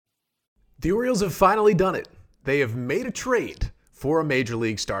The Orioles have finally done it. They have made a trade for a major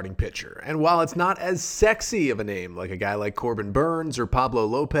league starting pitcher. And while it's not as sexy of a name like a guy like Corbin Burnes or Pablo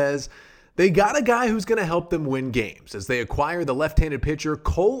Lopez, they got a guy who's going to help them win games as they acquire the left-handed pitcher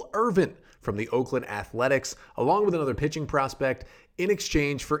Cole Irvin from the Oakland Athletics, along with another pitching prospect in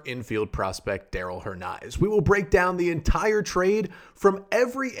exchange for infield prospect Darell Hernaiz. We will break down the entire trade from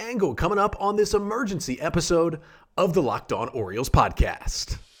every angle coming up on this emergency episode of the Locked On Orioles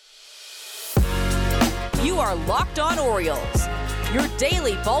podcast. You are Locked On Orioles, your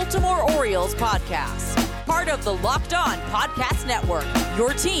daily Baltimore Orioles podcast. Part of the Locked On Podcast Network,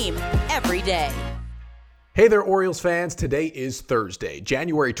 your team every day. Hey there, Orioles fans. Today is Thursday,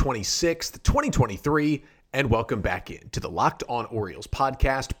 January 26th, 2023, and welcome back in to the Locked On Orioles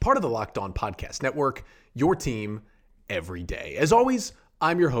podcast, part of the Locked On Podcast Network, your team every day. As always,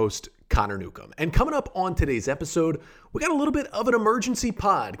 I'm your host, Connor Newcomb. And coming up on today's episode, we got a little bit of an emergency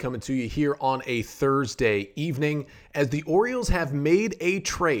pod coming to you here on a Thursday evening as the Orioles have made a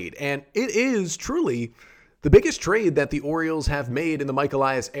trade. And it is truly the biggest trade that the Orioles have made in the Mike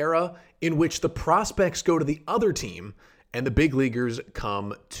Elias era, in which the prospects go to the other team and the big leaguers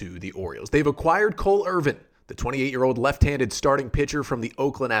come to the Orioles. They've acquired Cole Irvin, the 28-year-old left-handed starting pitcher from the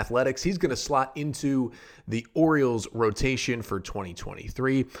Oakland Athletics. He's going to slot into the Orioles rotation for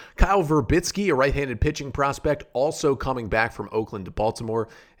 2023. Kyle Verbitsky, a right-handed pitching prospect, also coming back from Oakland to Baltimore.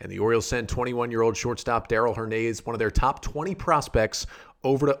 And the Orioles send 21-year-old shortstop Darell Hernaiz, one of their top 20 prospects,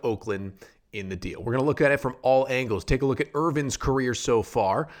 over to Oakland in the deal. We're going to look at it from all angles. Take a look at Irvin's career so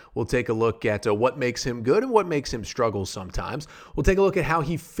far. We'll take a look at what makes him good and what makes him struggle sometimes. We'll take a look at how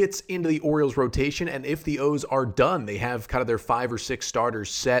he fits into the Orioles rotation, and if the O's are done, they have kind of their 5 or 6 starters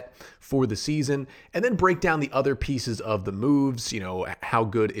set for the season, and then break down the other pieces of the moves. How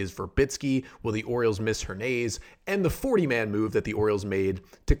good is Verbitsky? Will the Orioles miss Hernaiz? And the 40-man move that the Orioles made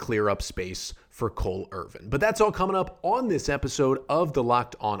to clear up space for Cole Irvin. But that's all coming up on this episode of the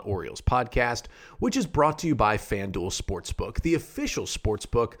Locked On Orioles podcast, which is brought to you by FanDuel Sportsbook, the official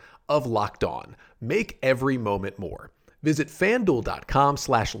sportsbook of Locked On. Make every moment more. Visit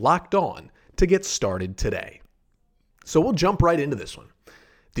FanDuel.com/LockedOn to get started today. So we'll jump right into this one.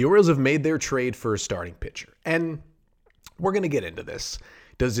 The Orioles have made their trade for a starting pitcher, and we're going to get into this.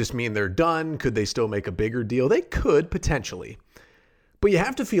 Does this mean they're done? Could they still make a bigger deal? They could, potentially. But you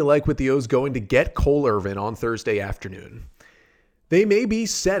have to feel like with the O's going to get Cole Irvin on Thursday afternoon, they may be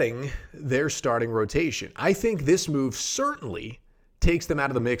setting their starting rotation. I think this move certainly takes them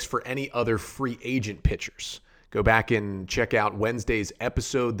out of the mix for any other free agent pitchers. Go back and check out Wednesday's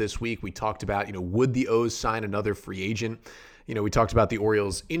episode this week. We talked about, would the O's sign another free agent? We talked about the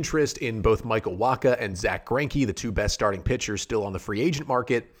Orioles' interest in both Michael Wacha and Zach Greinke, the two best starting pitchers still on the free agent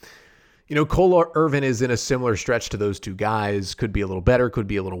market. Cole Irvin is in a similar stretch to those two guys. Could be a little better, could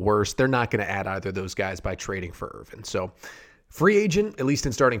be a little worse. They're not going to add either of those guys by trading for Irvin. So free agent, at least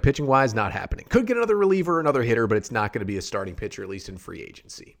in starting pitching wise, not happening. Could get another reliever, another hitter, but it's not going to be a starting pitcher, at least in free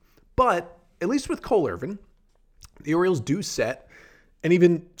agency. But at least with Cole Irvin, the Orioles do set an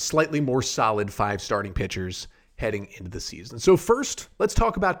even slightly more solid 5 starting pitchers heading into the season. So first, let's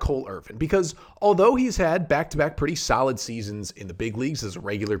talk about Cole Irvin, because although he's had back-to-back pretty solid seasons in the big leagues as a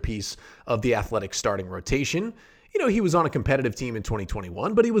regular piece of the Athletic starting rotation, he was on a competitive team in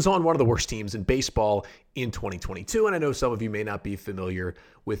 2021, but he was on one of the worst teams in baseball in 2022, and I know some of you may not be familiar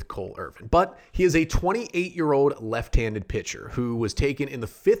with Cole Irvin, but he is a 28-year-old left-handed pitcher who was taken in the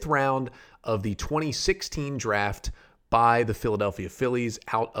 5th round of the 2016 draft by the Philadelphia Phillies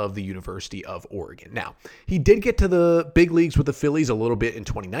out of the University of Oregon. Now, he did get to the big leagues with the Phillies a little bit in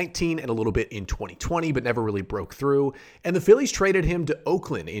 2019 and a little bit in 2020, but never really broke through. And the Phillies traded him to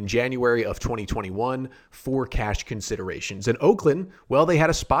Oakland in January of 2021 for cash considerations. And Oakland, well, they had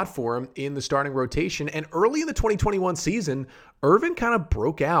a spot for him in the starting rotation. And early in the 2021 season, Irvin kind of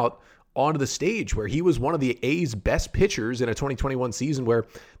broke out onto the stage where he was one of the A's best pitchers in a 2021 season where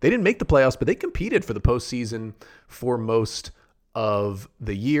they didn't make the playoffs, but they competed for the postseason for most of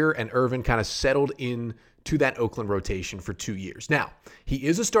the year. And Irvin kind of settled in to that Oakland rotation for 2 years. Now, he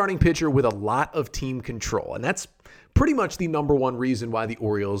is a starting pitcher with a lot of team control, and that's pretty much the number one reason why the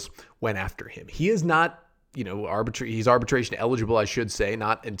Orioles went after him. He is not he's arbitration eligible, I should say,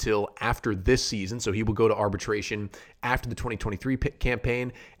 not until after this season. So he will go to arbitration after the 2023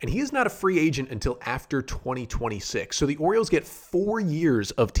 campaign. And he is not a free agent until after 2026. So the Orioles get 4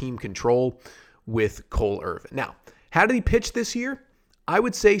 years of team control with Cole Irvin. Now, how did he pitch this year? I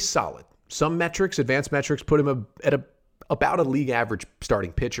would say solid. Some metrics, advanced metrics, put him at about a league average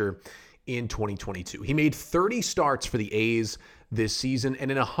starting pitcher in 2022. He made 30 starts for the A's this season.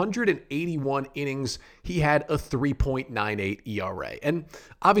 And in 181 innings, he had a 3.98 ERA. And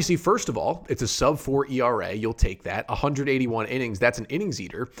obviously, first of all, it's a sub-4 ERA. You'll take that. 181 innings, that's an innings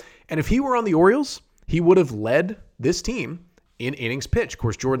eater. And if he were on the Orioles, he would have led this team in innings pitched. Of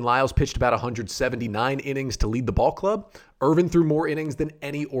course, Jordan Lyles pitched about 179 innings to lead the ball club. Irvin threw more innings than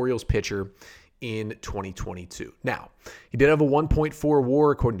any Orioles pitcher in 2022. Now, he did have a 1.4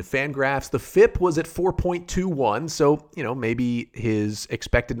 WAR according to Fangraphs. The FIP was at 4.21, so, maybe his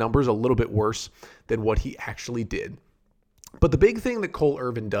expected number is a little bit worse than what he actually did. But the big thing that Cole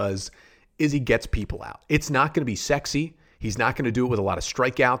Irvin does is he gets people out. It's not going to be sexy. He's not going to do it with a lot of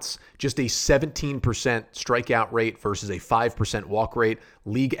strikeouts, just a 17% strikeout rate versus a 5% walk rate.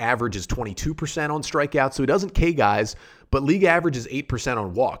 League average is 22% on strikeouts, so he doesn't K guys, but league average is 8%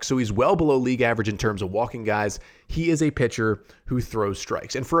 on walks. So he's well below league average in terms of walking guys. He is a pitcher who throws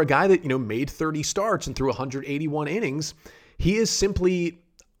strikes. And for a guy that, made 30 starts and threw 181 innings, he is simply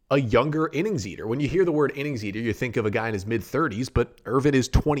a younger innings eater. When you hear the word innings eater, you think of a guy in his mid-30s, but Irvin is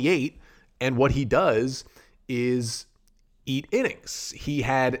 28, and what he does is eat innings. He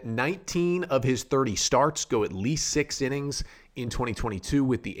had 19 of his 30 starts go at least 6 innings in 2022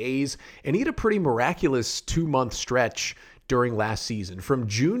 with the A's, and he had a pretty miraculous 2-month stretch during last season. From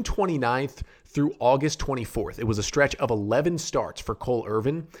June 29th through August 24th, it was a stretch of 11 starts for Cole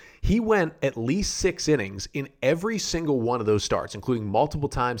Irvin. He went at least 6 innings in every single one of those starts, including multiple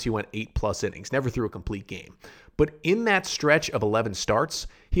times he went 8+ innings, never threw a complete game. But in that stretch of 11 starts,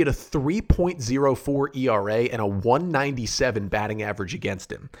 he had a 3.04 ERA and a 197 batting average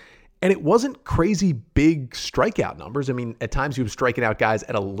against him. And it wasn't crazy big strikeout numbers. I mean, at times he was striking out guys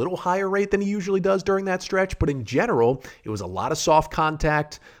at a little higher rate than he usually does during that stretch. But in general, it was a lot of soft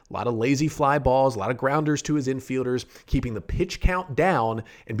contact, a lot of lazy fly balls, a lot of grounders to his infielders, keeping the pitch count down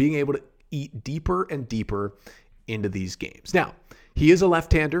and being able to eat deeper and deeper into these games. Now, he is a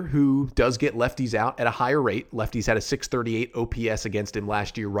left-hander who does get lefties out at a higher rate. Lefties had a 638 OPS against him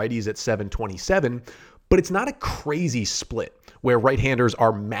last year. Righties at 727. But it's not a crazy split where right-handers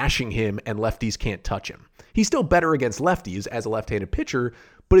are mashing him and lefties can't touch him. He's still better against lefties as a left-handed pitcher,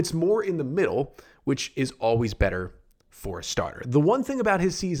 but it's more in the middle, which is always better for a starter. The one thing about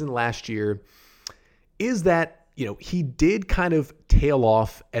his season last year is that, he did kind of tail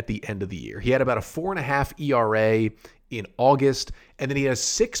off at the end of the year. He had about a 4.5 ERA in August, and then he has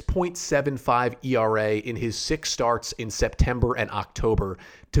 6.75 ERA in his 6 starts in September and October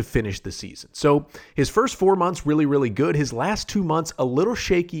to finish the season. So his first 4 months, really, really good. His last 2 months, a little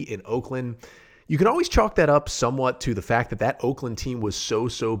shaky in Oakland. You can always chalk that up somewhat to the fact that that Oakland team was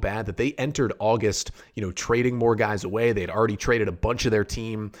so bad that they entered August, trading more guys away. They had already traded a bunch of their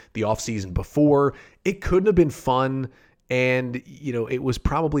team the offseason before. It couldn't have been fun, and, it was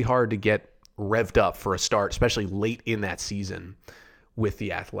probably hard to get revved up for a start, especially late in that season with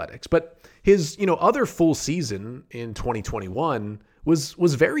the Athletics. But his, other full season in 2021 was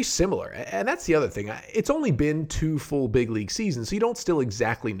very similar. And that's the other thing. It's only been 2 full big league seasons, so you don't still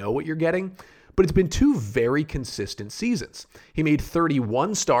exactly know what you're getting, but it's been 2 very consistent seasons. He made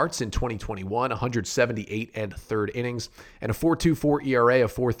 31 starts in 2021, 178 and third innings, and a 4.24 ERA, a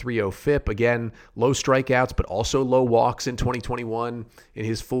 4.30 FIP. Again, low strikeouts, but also low walks in 2021 in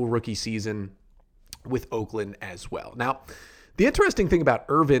his full rookie season with Oakland as well. Now, the interesting thing about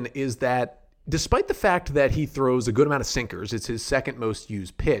Irvin is that despite the fact that he throws a good amount of sinkers, it's his second most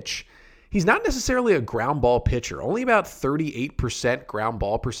used pitch, he's not necessarily a ground ball pitcher. Only about 38% ground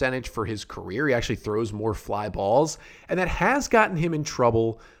ball percentage for his career. He actually throws more fly balls, and that has gotten him in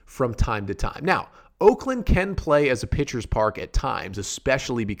trouble from time to time. Now, Oakland can play as a pitcher's park at times,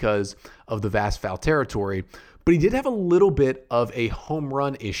 especially because of the vast foul territory, but he did have a little bit of a home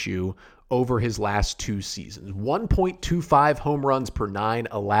run issue over his last 2 seasons. 1.25 home runs per 9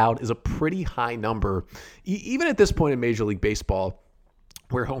 allowed is a pretty high number, even at this point in Major League Baseball,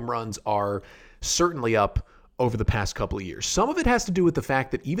 where home runs are certainly up over the past couple of years. Some of it has to do with the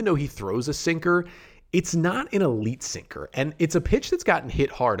fact that even though he throws a sinker, it's not an elite sinker. And it's a pitch that's gotten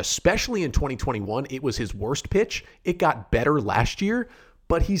hit hard, especially in 2021. It was his worst pitch. It got better last year,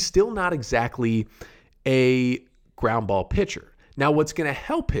 but he's still not exactly a ground ball pitcher. Now, what's going to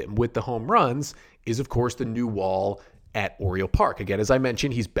help him with the home runs is, of course, the new wall at Oriole Park. Again, as I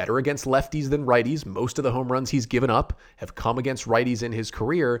mentioned, he's better against lefties than righties. Most of the home runs he's given up have come against righties in his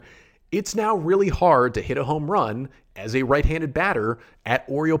career. It's now really hard to hit a home run as a right-handed batter at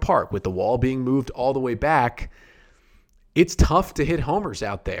Oriole Park with the wall being moved all the way back. It's tough to hit homers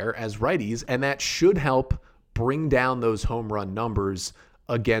out there as righties, and that should help bring down those home run numbers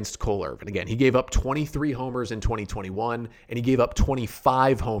against Cole Irvin. Again, he gave up 23 homers in 2021, and he gave up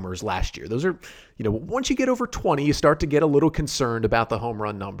 25 homers last year. Those are, once you get over 20, you start to get a little concerned about the home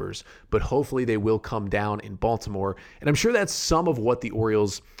run numbers, but hopefully they will come down in Baltimore. And I'm sure that's some of what the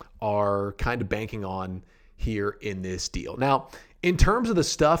Orioles are kind of banking on here in this deal. Now, in terms of the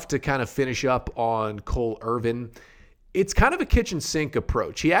stuff to kind of finish up on Cole Irvin, it's kind of a kitchen sink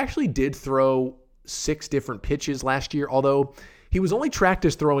approach. He actually did throw 6 different pitches last year, although he was only tracked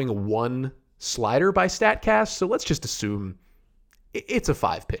as throwing 1 slider by StatCast, so let's just assume it's a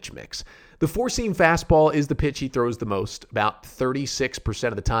 5-pitch mix. The 4-seam fastball is the pitch he throws the most, about 36%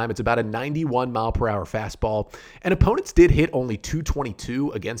 of the time. It's about a 91 mile per hour fastball, and opponents did hit only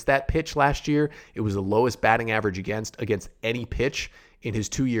 .222 against that pitch last year. It was the lowest batting average against any pitch in his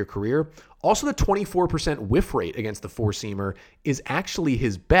 2-year career. Also, the 24% whiff rate against the 4-seamer is actually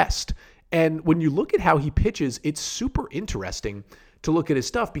his best. And when you look at how he pitches, it's super interesting to look at his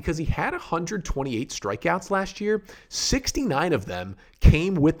stuff because he had 128 strikeouts last year. 69 of them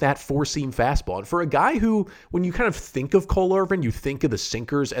came with that 4-seam fastball. And for a guy who, when you kind of think of Cole Irvin, you think of the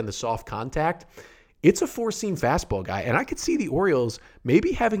sinkers and the soft contact, it's a 4-seam fastball guy. And I could see the Orioles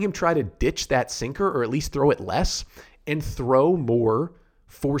maybe having him try to ditch that sinker or at least throw it less and throw more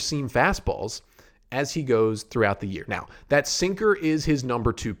 4-seam fastballs as he goes throughout the year. Now, that sinker is his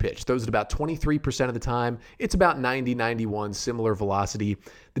number 2 pitch. Throws it about 23% of the time. It's about 90, 91, similar velocity.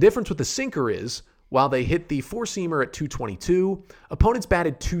 The difference with the sinker is, while they hit the 4-seamer at .222, opponents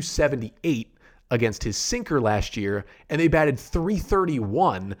batted .278 against his sinker last year, and they batted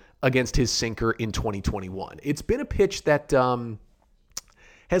 .331 against his sinker in 2021. It's been a pitch that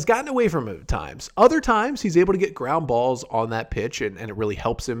has gotten away from him at times. Other times, he's able to get ground balls on that pitch, and it really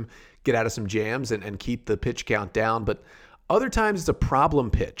helps him get out of some jams and keep the pitch count down. But other times, it's a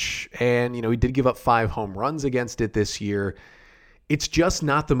problem pitch. And, he did give up 5 home runs against it this year. It's just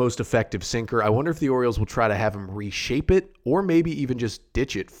not the most effective sinker. I wonder if the Orioles will try to have him reshape it or maybe even just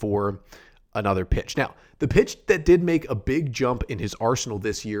ditch it for another pitch. Now, the pitch that did make a big jump in his arsenal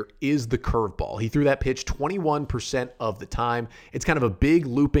this year is the curveball. He threw that pitch 21% of the time. It's kind of a big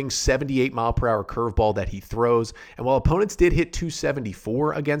looping 78 mile per hour curveball that he throws. And while opponents did hit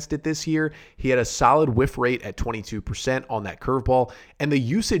 .274 against it this year, he had a solid whiff rate at 22% on that curveball, and the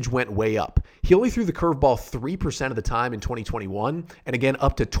usage went way up. He only threw the curveball 3% of the time in 2021, and again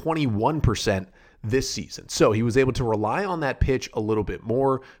up to 21% this season. So he was able to rely on that pitch a little bit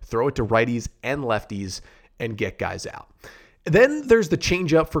more, throw it to righties and lefties, and get guys out. Then there's the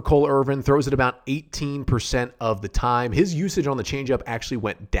changeup for Cole Irvin, throws it about 18% of the time. His usage on the changeup actually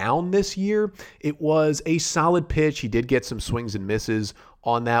went down this year. It was a solid pitch. He did get some swings and misses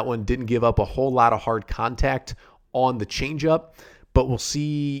on that one, didn't give up a whole lot of hard contact on the changeup. But we'll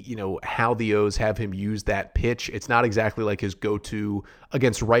see, how the O's have him use that pitch. It's not exactly like his go-to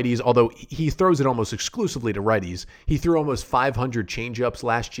against righties, although he throws it almost exclusively to righties. He threw almost 500 changeups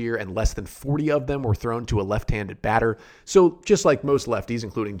last year, and less than 40 of them were thrown to a left-handed batter. So just like most lefties,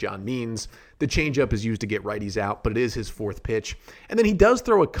 including John Means, the changeup is used to get righties out, but it is his 4th pitch. And then he does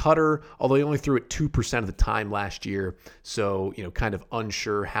throw a cutter, although he only threw it 2% of the time last year. So, kind of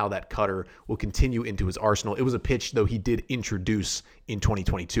unsure how that cutter will continue into his arsenal. It was a pitch, though, he did introduce in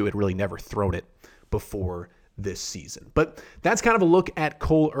 2022. Had really never thrown it before this season. But that's kind of a look at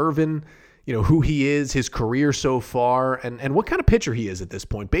Cole Irvin, who he is, his career so far, and what kind of pitcher he is at this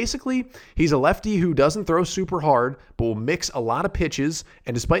point. Basically, he's a lefty who doesn't throw super hard, but will mix a lot of pitches,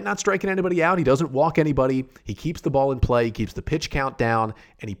 and despite not striking anybody out, he doesn't walk anybody. He keeps the ball in play, he keeps the pitch count down,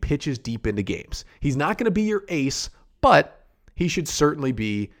 and he pitches deep into games. He's not going to be your ace, but he should certainly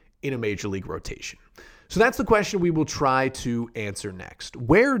be in a major league rotation. So that's the question we will try to answer next.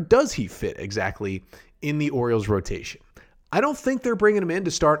 Where does he fit exactly in the Orioles rotation? I don't think they're bringing him in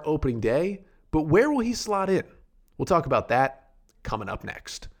to start opening day, but where will he slot in? We'll talk about that coming up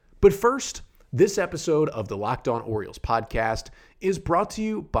next. But first, this episode of the Locked On Orioles podcast is brought to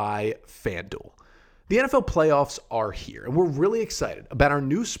you by FanDuel. The NFL playoffs are here, and we're really excited about our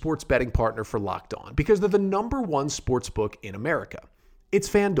new sports betting partner for Locked On because they're the #1 sports book in America. It's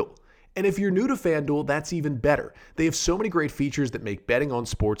FanDuel. And if you're new to FanDuel, that's even better. They have so many great features that make betting on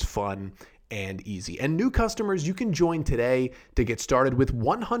sports fun and easy. And new customers, you can join today to get started with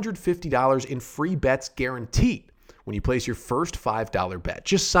 $150 in free bets guaranteed when you place your first $5 bet.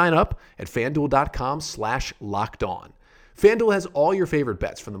 Just sign up at FanDuel.com/lockedon. FanDuel has all your favorite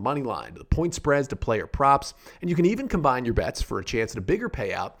bets, from the money line to the point spreads to player props, and you can even combine your bets for a chance at a bigger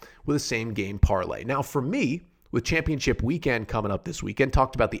payout with a same game parlay. Now, for me, with championship weekend coming up this weekend.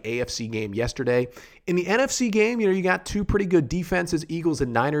 Talked about the AFC game yesterday. In the NFC game, you got two pretty good defenses, Eagles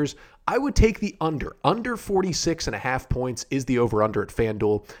and Niners. I would take the under. Under 46.5 points is the over-under at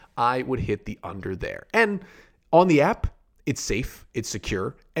FanDuel. I would hit the under there. And on the app, it's safe, it's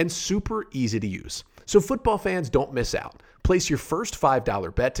secure, and super easy to use. So football fans, don't miss out. Place your first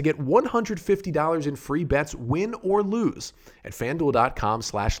 $5 bet to get $150 in free bets, win or lose, at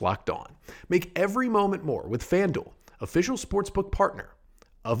FanDuel.com/lockedon. Make every moment more with FanDuel, official sportsbook partner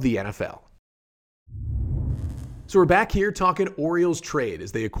of the NFL. So we're back here talking Orioles trade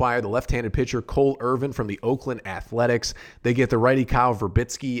as they acquire the left-handed pitcher Cole Irvin from the Oakland Athletics. They get the righty Kyle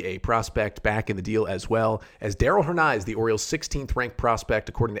Verbitsky, a prospect, back in the deal, as well as Darell Hernaiz, the Orioles' 16th ranked prospect,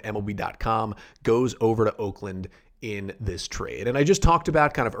 according to MLB.com, goes over to Oakland in this trade. And I just talked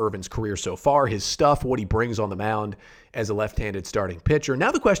about kind of Irvin's career so far, his stuff, what he brings on the mound as a left-handed starting pitcher.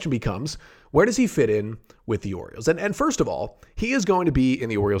 Now the question becomes, where does he fit in with the Orioles? And first of all, he is going to be in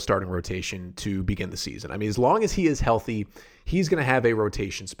the Orioles starting rotation to begin the season. I mean, as long as he is healthy, he's going to have a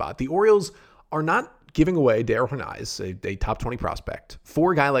rotation spot. The Orioles are not giving away Darell Hernaiz, a top 20 prospect,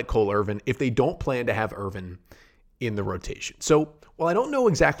 for a guy like Cole Irvin if they don't plan to have Irvin in the rotation. So while I don't know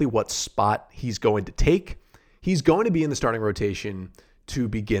exactly what spot he's going to take, he's going to be in the starting rotation to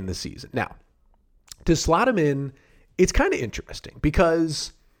begin the season. Now, to slot him in, it's kind of interesting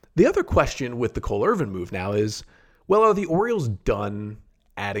because the other question with the Cole Irvin move now is, well, are the Orioles done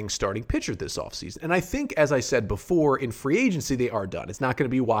adding starting pitchers this offseason? And I think, as I said before, in free agency, they are done. It's not going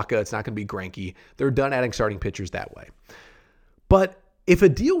to be Wacha. It's not going to be Greinke. They're done adding starting pitchers that way. But if a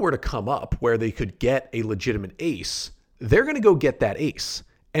deal were to come up where they could get a legitimate ace, they're going to go get that ace.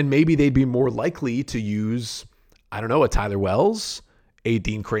 And maybe they'd be more likely to use, I don't know, a Tyler Wells, a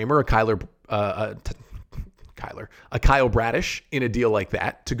Dean Kramer, a Kyle Bradish in a deal like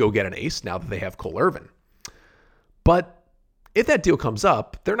that to go get an ace now that they have Cole Irvin. But if that deal comes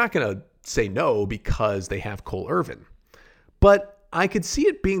up, they're not going to say no because they have Cole Irvin. But I could see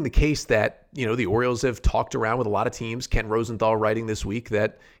it being the case that, the Orioles have talked around with a lot of teams. Ken Rosenthal writing this week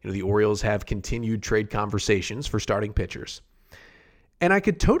that, the Orioles have continued trade conversations for starting pitchers. And I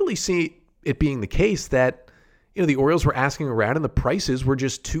could totally see it being the case that, the Orioles were asking around and the prices were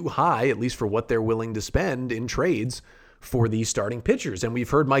just too high, at least for what they're willing to spend in trades for these starting pitchers. And we've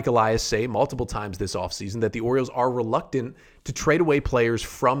heard Mike Elias say multiple times this offseason that the Orioles are reluctant to trade away players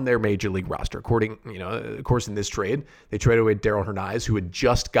from their major league roster. Of course, in this trade, they traded away Darell Hernaiz, who had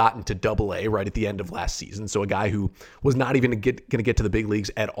just gotten to Double-A right at the end of last season. So a guy who was not even going to get to the big leagues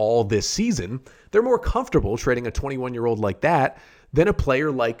at all this season. They're more comfortable trading a 21-year-old like that than a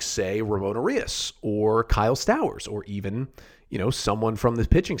player like, say, Ramon Urias or Kyle Stowers, or even, someone from the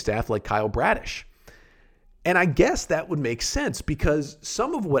pitching staff like Kyle Bradish. And I guess that would make sense because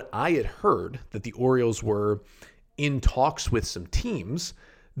some of what I had heard that the Orioles were in talks with some teams,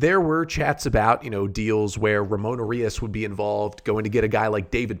 there were chats about, deals where Ramon Urias would be involved, going to get a guy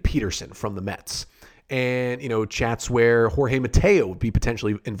like David Peterson from the Mets. And, chats where Jorge Mateo would be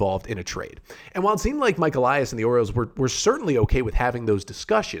potentially involved in a trade. And while it seemed like Mike Elias and the Orioles were certainly okay with having those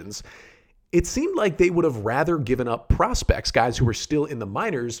discussions, it seemed like they would have rather given up prospects, guys who were still in the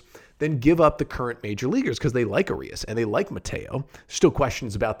minors, than give up the current major leaguers because they like Urias and they like Mateo. Still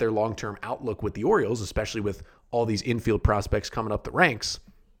questions about their long-term outlook with the Orioles, especially with all these infield prospects coming up the ranks.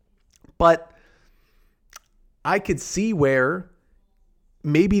 But I could see where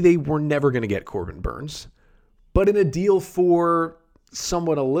maybe they were never going to get Corbin Burnes, but in a deal for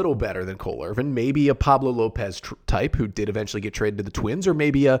someone a little better than Cole Irvin, maybe a Pablo Lopez type who did eventually get traded to the Twins, or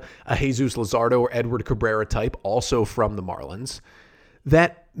maybe a Jesus Luzardo or Edward Cabrera type, also from the Marlins,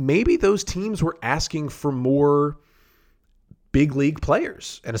 that maybe those teams were asking for more big league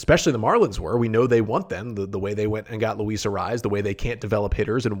players, and especially the Marlins were. We know they want them, the way they went and got Luis Arraez, the way they can't develop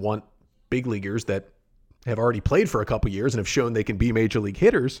hitters and want big leaguers that have already played for a couple years and have shown they can be major league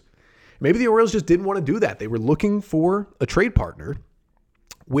hitters. Maybe the Orioles just didn't want to do that. They were looking for a trade partner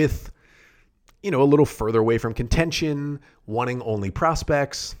with, a little further away from contention, wanting only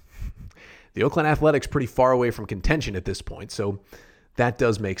prospects. The Oakland Athletics pretty far away from contention at this point, so that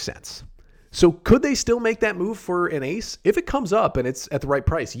does make sense. So could they still make that move for an ace? If it comes up and it's at the right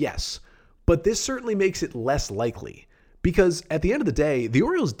price, yes. But this certainly makes it less likely. Because at the end of the day, the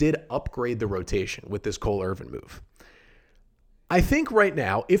Orioles did upgrade the rotation with this Cole Irvin move. I think right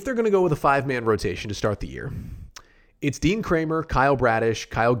now, if they're going to go with a 5-man rotation to start the year, it's Dean Kramer, Kyle Bradish,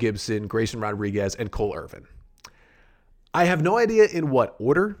 Kyle Gibson, Grayson Rodriguez, and Cole Irvin. I have no idea in what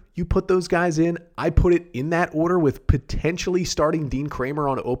order you put those guys in. I put it in that order with potentially starting Dean Kramer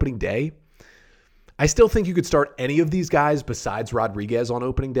on opening day. I still think you could start any of these guys besides Rodriguez on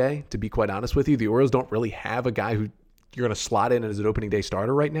opening day, to be quite honest with you. The Orioles don't really have a guy who you're going to slot in as an opening day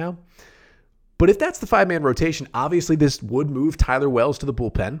starter right now. But if that's the 5-man rotation, obviously this would move Tyler Wells to the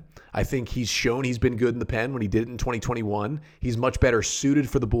bullpen. I think he's shown he's been good in the pen when he did it in 2021. He's much better suited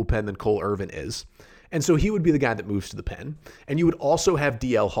for the bullpen than Cole Irvin is. And so he would be the guy that moves to the pen. And you would also have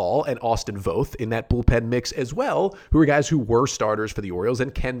DL Hall and Austin Voth in that bullpen mix as well, who are guys who were starters for the Orioles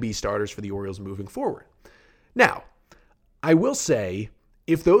and can be starters for the Orioles moving forward. Now, I will say,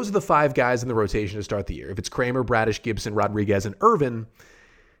 if those are the 5 guys in the rotation to start the year, if it's Kramer, Bradish, Gibson, Rodriguez, and Irvin,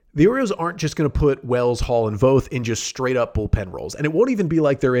 the Orioles aren't just going to put Wells, Hall, and Voth in just straight up bullpen roles. And it won't even be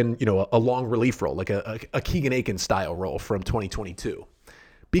like they're in, a long relief role, like a Keegan Aiken style role from 2022.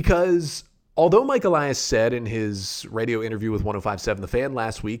 Because although Mike Elias said in his radio interview with 105.7 The Fan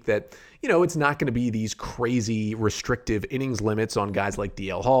last week that, it's not going to be these crazy restrictive innings limits on guys like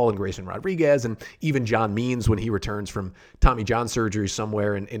DL Hall and Grayson Rodriguez and even John Means when he returns from Tommy John surgery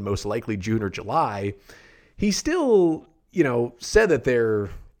somewhere in most likely June or July, he still, said that they're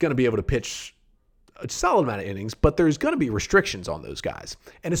going to be able to pitch a solid amount of innings, but there's going to be restrictions on those guys.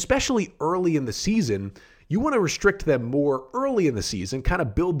 And especially early in the season, you want to restrict them more early in the season, kind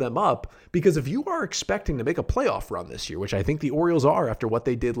of build them up, because if you are expecting to make a playoff run this year, which I think the Orioles are after what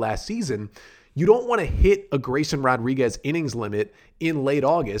they did last season, you don't want to hit a Grayson Rodriguez innings limit in late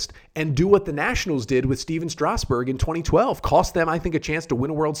August and do what the Nationals did with Steven Strasburg in 2012. Cost them, I think, a chance to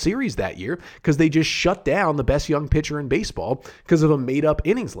win a World Series that year because they just shut down the best young pitcher in baseball because of a made-up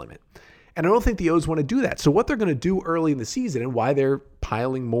innings limit. And I don't think the O's want to do that. So what they're going to do early in the season and why they're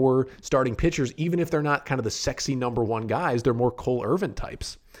piling more starting pitchers, even if they're not kind of the sexy number one guys, they're more Cole Irvin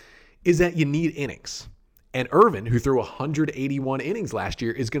types, is that you need innings. And Irvin, who threw 181 innings last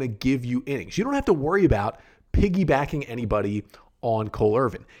year, is going to give you innings. You don't have to worry about piggybacking anybody on Cole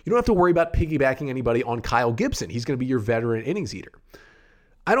Irvin. You don't have to worry about piggybacking anybody on Kyle Gibson. He's going to be your veteran innings eater.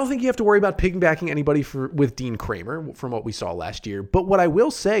 I don't think you have to worry about piggybacking anybody with Dean Kramer from what we saw last year. But what I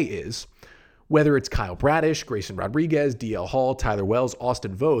will say is, whether it's Kyle Bradish, Grayson Rodriguez, DL Hall, Tyler Wells,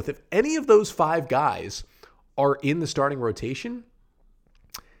 Austin Voth, if any of those 5 guys are in the starting rotation,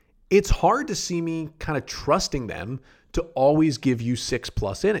 it's hard to see me kind of trusting them to always give you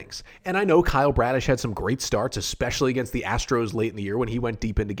 6+ innings. And I know Kyle Bradish had some great starts, especially against the Astros late in the year when he went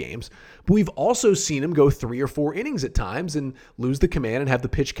deep into games. But we've also seen him go 3 or 4 innings at times and lose the command and have the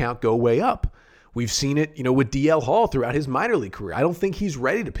pitch count go way up. We've seen it, with DL Hall throughout his minor league career. I don't think he's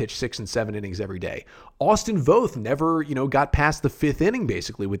ready to pitch 6 and 7 innings every day. Austin Voth never, got past the 5th inning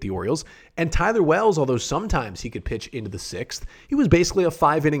basically with the Orioles. And Tyler Wells, although sometimes he could pitch into the 6th, he was basically a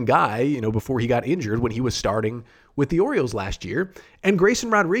 5-inning guy, before he got injured when he was starting with the Orioles last year. And Grayson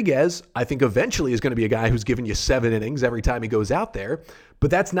Rodriguez, I think eventually is going to be a guy who's giving you 7 innings every time he goes out there. But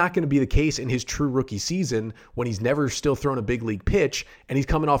that's not going to be the case in his true rookie season when he's never still thrown a big league pitch and he's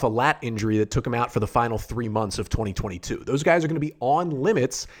coming off a lat injury that took him out for the final 3 months of 2022. Those guys are going to be on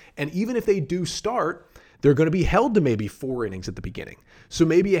limits, and even if they do start, they're going to be held to maybe 4 innings at the beginning. So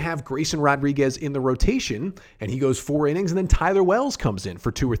maybe you have Grayson Rodriguez in the rotation and he goes 4 innings and then Tyler Wells comes in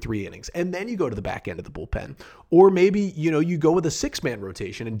for 2 or 3 innings and then you go to the back end of the bullpen. Or maybe, you go with a 6-man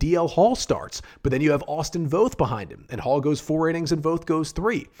rotation and DL Hall starts, but then you have Austin Voth behind him and Hall goes 4 innings and Voth goes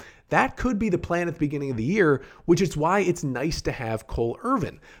 3. That could be the plan at the beginning of the year, which is why it's nice to have Cole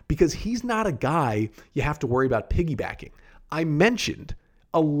Irvin, because he's not a guy you have to worry about piggybacking. I mentioned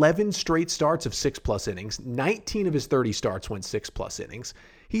 11 straight starts of 6+ innings. 19 of his 30 starts went 6+ innings.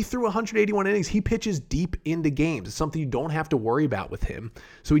 He threw 181 innings. He pitches deep into games. It's something you don't have to worry about with him.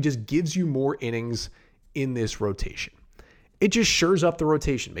 So he just gives you more innings in this rotation. It just shores up the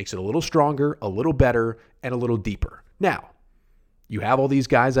rotation, makes it a little stronger, a little better, and a little deeper. Now, you have all these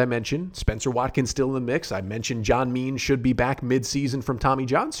guys I mentioned. Spencer Watkins still in the mix. I mentioned John Means should be back mid-season from Tommy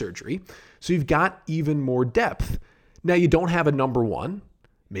John surgery. So you've got even more depth. Now, you don't have a number one.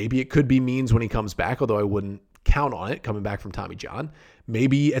 Maybe it could be Means when he comes back, although I wouldn't count on it coming back from Tommy John.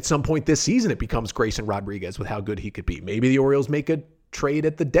 Maybe at some point this season it becomes Grayson Rodriguez with how good he could be. Maybe the Orioles make a trade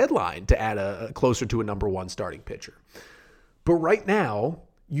at the deadline to add a closer to a number one starting pitcher. But right now,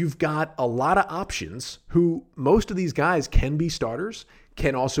 you've got a lot of options who most of these guys can be starters,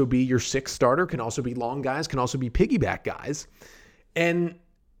 can also be your 6th starter, can also be long guys, can also be piggyback guys. And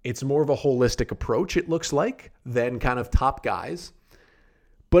it's more of a holistic approach, it looks like, than kind of top guys.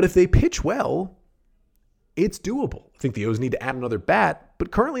 But if they pitch well, it's doable. I think the O's need to add another bat,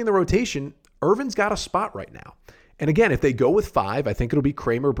 but currently in the rotation, Irvin's got a spot right now. And again, if they go with 5, I think it'll be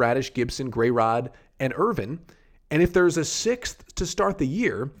Kramer, Bradish, Gibson, Grayrod, and Irvin. And if there's a 6th to start the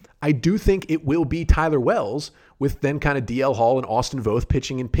year, I do think it will be Tyler Wells with then kind of DL Hall and Austin Voth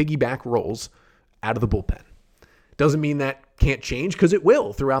pitching in piggyback roles out of the bullpen. Doesn't mean that can't change, because it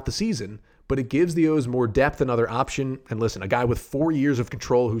will throughout the season, but it gives the O's more depth, another option. And listen, a guy with 4 years of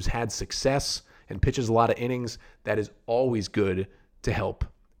control who's had success and pitches a lot of innings, that is always good to help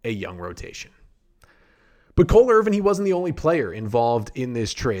a young rotation. But Cole Irvin, he wasn't the only player involved in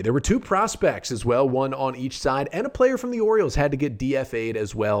this trade. There were 2 prospects as well, one on each side, and a player from the Orioles had to get DFA'd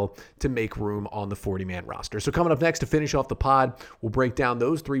as well to make room on the 40-man roster. So coming up next to finish off the pod, we'll break down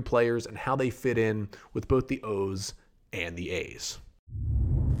those 3 players and how they fit in with both the O's and the A's.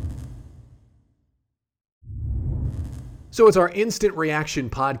 So it's our instant reaction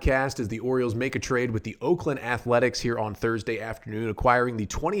podcast as the Orioles make a trade with the Oakland Athletics here on Thursday afternoon, acquiring the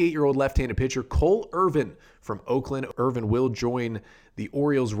 28-year-old left-handed pitcher Cole Irvin from Oakland. Irvin will join the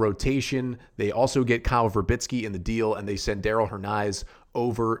Orioles rotation. They also get Kyle Verbitsky in the deal, and they send Darell Hernaiz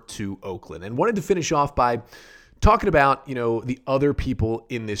over to Oakland. And wanted to finish off by talking about, the other people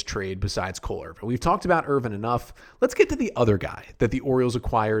in this trade besides Cole Irvin. We've talked about Irvin enough. Let's get to the other guy that the Orioles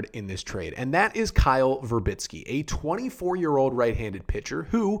acquired in this trade, and that is Kyle Verbitsky, a 24-year-old right-handed pitcher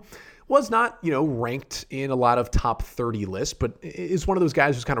who was not, ranked in a lot of top 30 lists, but is one of those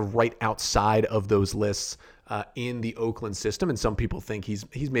guys who's kind of right outside of those lists in the Oakland system, and some people think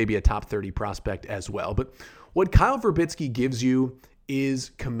he's maybe a top 30 prospect as well. But what Kyle Verbitsky gives you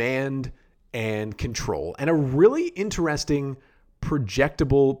is command and control, and a really interesting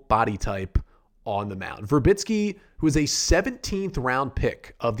projectable body type on the mound. Verbitsky, who is a 17th round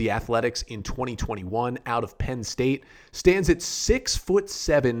pick of the Athletics in 2021 out of Penn State, stands at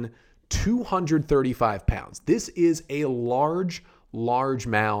 6'7", 235 pounds. This is a large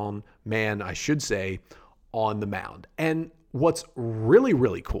man, on the mound. And what's really,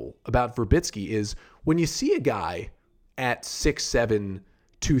 really cool about Verbitsky is when you see a guy at 6'7",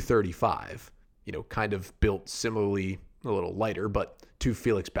 235, kind of built similarly, a little lighter, but to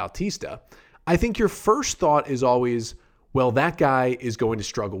Felix Bautista, I think your first thought is always, well, that guy is going to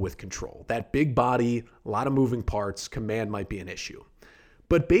struggle with control. That big body, a lot of moving parts, command might be an issue.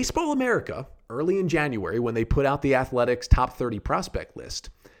 But Baseball America, early in January, when they put out the Athletics top 30 prospect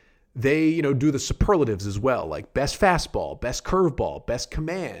list, they, do the superlatives as well, like best fastball, best curveball, best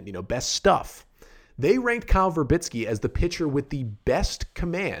command, best stuff. They ranked Kyle Verbitsky as the pitcher with the best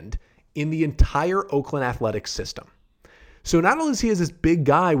command in the entire Oakland Athletics system. So not only is he this big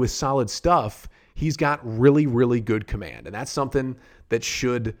guy with solid stuff, he's got really, really good command. And that's something that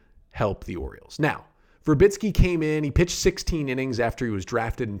should help the Orioles. Now, Verbitsky came in, he pitched 16 innings after he was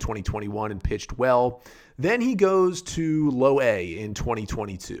drafted in 2021 and pitched well. Then he goes to low A in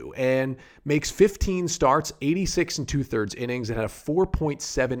 2022 and makes 15 starts, 86 2/3 innings, and had a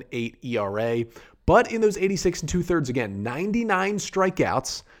 4.78 ERA. But in those 86 2/3, again, 99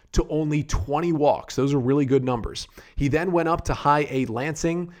 strikeouts to only 20 walks. Those are really good numbers. He then went up to high A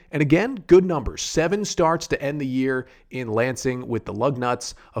Lansing, and again, good numbers. 7 starts to end the year in Lansing with the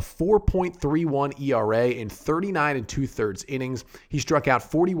Lugnuts, a 4.31 ERA in 39 2/3 innings. He struck out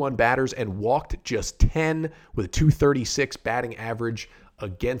 41 batters and walked just 10 with a 236 batting average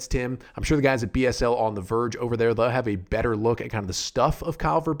against him. I'm sure the guys at BSL on The Verge over there, they'll have a better look at kind of the stuff of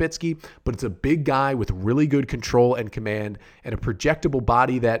Kyle Verbitsky, but it's a big guy with really good control and command and a projectable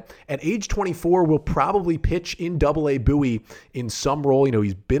body that at age 24 will probably pitch in Double-A Bowie in some role.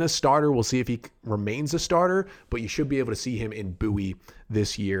 He's been a starter. We'll see if he remains a starter, but you should be able to see him in Bowie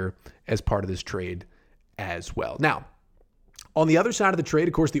this year as part of this trade as well. Now, on the other side of the trade,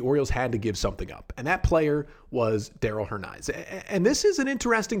 of course, the Orioles had to give something up, and that player was Darell Hernaiz. And this is an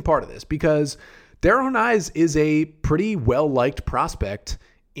interesting part of this because Darell Hernaiz is a pretty well-liked prospect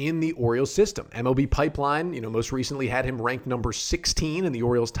in the Orioles system. MLB Pipeline, most recently had him ranked number 16 in the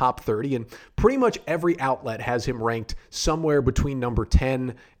Orioles top 30, and pretty much every outlet has him ranked somewhere between number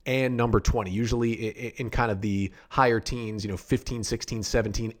 10 and number 20, usually in kind of the higher teens, 15, 16,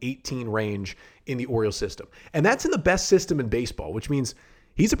 17, 18 range in the Orioles system. And that's in the best system in baseball, which means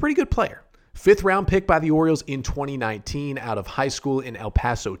he's a pretty good player. 5th round pick by the Orioles in 2019 out of high school in El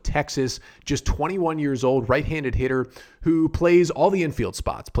Paso, Texas. Just 21 years old, right-handed hitter who plays all the infield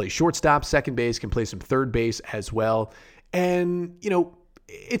spots, plays shortstop, second base, can play some third base as well. And,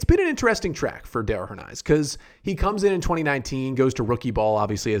 it's been an interesting track for Darell Hernaiz because he comes in 2019, goes to rookie ball,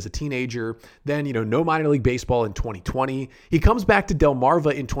 obviously, as a teenager. Then, no minor league baseball in 2020. He comes back to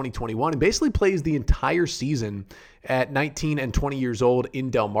Delmarva in 2021 and basically plays the entire season at 19 and 20 years old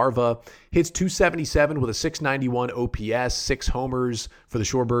in Delmarva. Hits .277 with a .691 OPS, 6 homers for the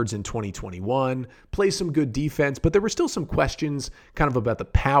Shorebirds in 2021. Plays some good defense, but there were still some questions kind of about the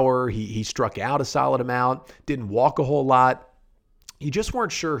power. He struck out a solid amount, didn't walk a whole lot. You just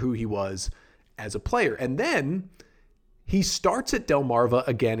weren't sure who he was as a player. And then he starts at Delmarva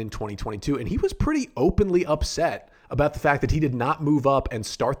again in 2022, and he was pretty openly upset about the fact that he did not move up and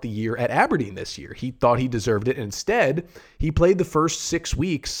start the year at Aberdeen this year. He thought he deserved it. And instead, he played the first 6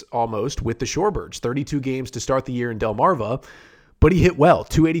 weeks almost with the Shorebirds, 32 games to start the year in Delmarva, but he hit well.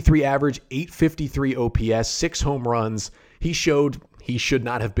 283 average, 853 OPS, 6 home runs. He showed he should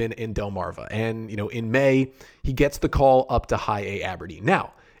not have been in Delmarva. And, in May, he gets the call up to High A Aberdeen.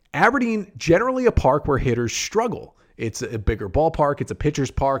 Now, Aberdeen, generally a park where hitters struggle. It's a bigger ballpark. It's a pitcher's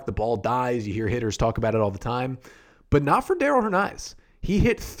park. The ball dies. You hear hitters talk about it all the time. But not for Darell Hernaiz. He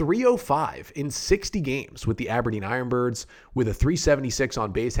hit .305 in 60 games with the Aberdeen Ironbirds with a .376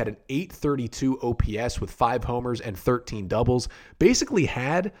 on base, had an .832 OPS with 5 homers and 13 doubles. Basically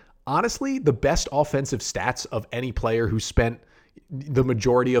had, honestly, the best offensive stats of any player who spent the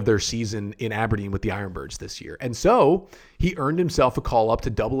majority of their season in Aberdeen with the Ironbirds this year. And so he earned himself a call up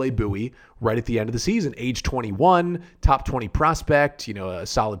to AA Bowie right at the end of the season. Age 21, top 20 prospect, a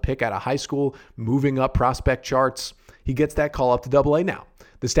solid pick out of high school, moving up prospect charts. He gets that call up to AA. Now,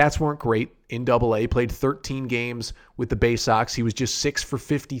 the stats weren't great in AA. Played 13 games with the Bay Sox. He was just 6 for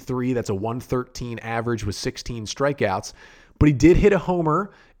 53. That's a 113 average with 16 strikeouts. But he did hit a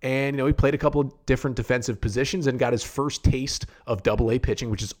homer, and he played a couple of different defensive positions and got his first taste of AA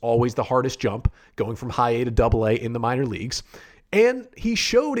pitching, which is always the hardest jump, going from High A to AA in the minor leagues. And he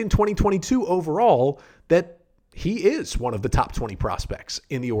showed in 2022 overall that he is one of the top 20 prospects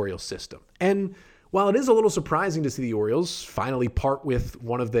in the Orioles system. And while it is a little surprising to see the Orioles finally part with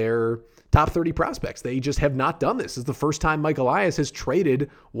one of their top 30 prospects, they just have not done this. This is the first time Mike Elias has traded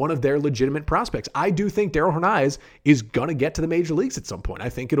one of their legitimate prospects. I do think Darell Hernaiz is going to get to the major leagues at some point. I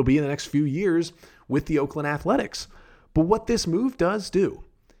think it'll be in the next few years with the Oakland Athletics. But what this move does do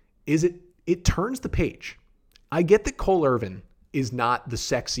is it turns the page. I get that Cole Irvin is not the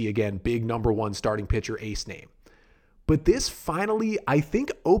sexy, again, big number one starting pitcher ace name. But this finally, I think,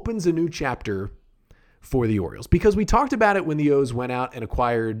 opens a new chapter for the Orioles, because we talked about it when the O's went out and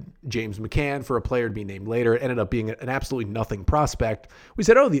acquired James McCann for a player to be named later. It ended up being an absolutely nothing prospect. We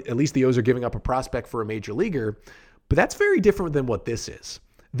said, at least the O's are giving up a prospect for a major leaguer, but that's very different than what this is.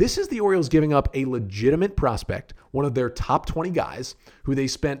 This is the Orioles giving up a legitimate prospect, one of their top 20 guys who they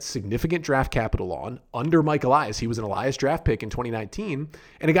spent significant draft capital on under Mike Elias. He was an Elias draft pick in 2019,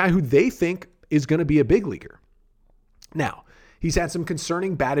 and a guy who they think is going to be a big leaguer. Now, he's had some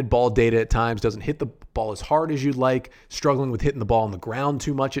concerning batted ball data at times, doesn't hit the ball as hard as you'd like, struggling with hitting the ball on the ground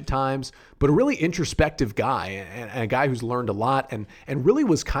too much at times, but a really introspective guy and a guy who's learned a lot and really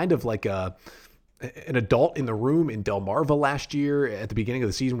was kind of like an adult in the room in Delmarva last year at the beginning of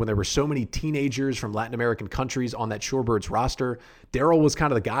the season when there were so many teenagers from Latin American countries on that Shorebirds roster. Darell was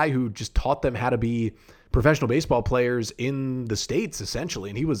kind of the guy who just taught them how to be professional baseball players in the States, essentially.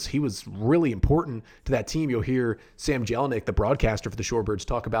 And he was really important to that team. You'll hear Sam Jelinek, the broadcaster for the Shorebirds,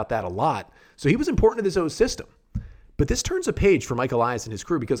 talk about that a lot. So he was important to this O's system. But this turns a page for Mike Elias and his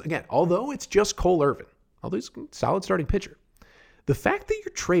crew because, again, although it's just Cole Irvin, although he's a solid starting pitcher, the fact that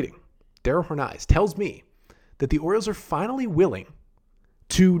you're trading Darell Hernaiz tells me that the Orioles are finally willing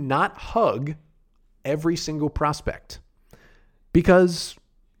to not hug every single prospect. Because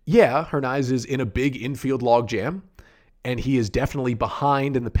yeah, Hernaiz is in a big infield logjam, and he is definitely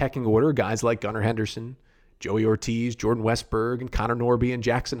behind in the pecking order. Guys like Gunnar Henderson, Joey Ortiz, Jordan Westberg, and Connor Norby, and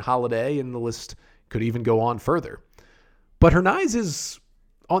Jackson Holliday, and the list could even go on further. But Hernaiz is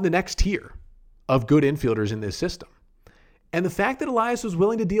on the next tier of good infielders in this system. And the fact that Elias was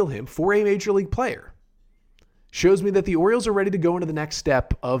willing to deal him for a major league player shows me that the Orioles are ready to go into the next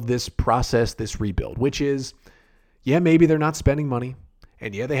step of this process, this rebuild, which is, yeah, maybe they're not spending money.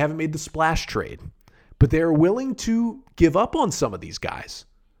 And yeah, they haven't made the splash trade, but they're willing to give up on some of these guys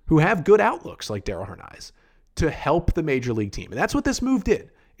who have good outlooks like Darell Hernaiz to help the major league team. And that's what this move did.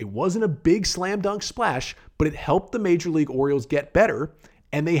 It wasn't a big slam dunk splash, but it helped the Major League Orioles get better,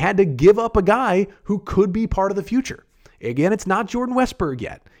 and they had to give up a guy who could be part of the future. Again, it's not Jordan Westberg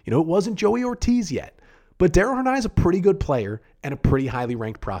yet. It wasn't Joey Ortiz yet. But Darell Hernaiz is a pretty good player and a pretty highly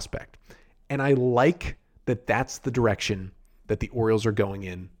ranked prospect. And I like that that's the direction that the Orioles are going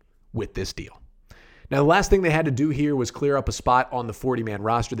in with this deal. Now, the last thing they had to do here was clear up a spot on the 40-man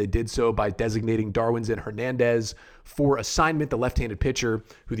roster. They did so by designating Darwinzon Hernandez for assignment, the left-handed pitcher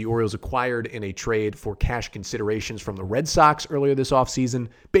who the Orioles acquired in a trade for cash considerations from the Red Sox earlier this offseason.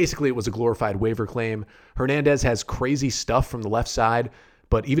 Basically, it was a glorified waiver claim. Hernandez has crazy stuff from the left side,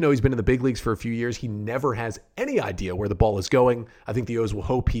 but even though he's been in the big leagues for a few years, he never has any idea where the ball is going. I think the O's will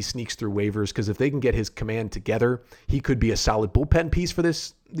hope he sneaks through waivers because if they can get his command together, he could be a solid bullpen piece for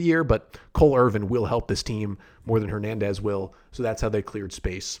this year, but Cole Irvin will help this team more than Hernandez will. So that's how they cleared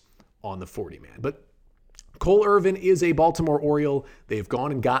space on the 40-man. But Cole Irvin is a Baltimore Oriole. They've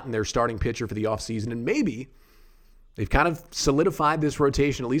gone and gotten their starting pitcher for the offseason, and maybe they've kind of solidified this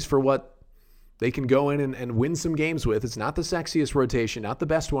rotation, at least for what they can go in and win some games with. It's not the sexiest rotation, not the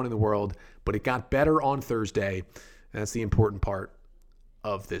best one in the world, but it got better on Thursday. And that's the important part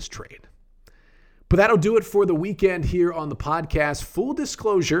of this trade. But that'll do it for the weekend here on the podcast. Full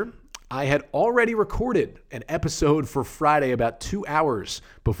disclosure, I had already recorded an episode for Friday about 2 hours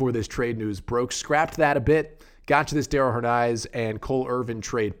before this trade news broke. Scrapped that a bit, got to this Darell Hernaiz and Cole Irvin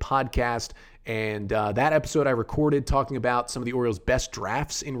trade podcast. And that episode I recorded talking about some of the Orioles' best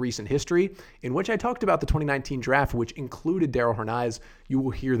drafts in recent history, in which I talked about the 2019 draft, which included Darell Hernaiz. You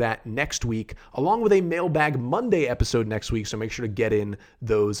will hear that next week, along with a Mailbag Monday episode next week, so make sure to get in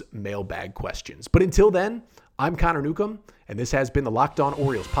those mailbag questions. But until then, I'm Connor Newcomb, and this has been the Locked On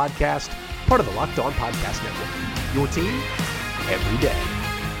Orioles podcast, part of the Locked On Podcast Network. Your team every day.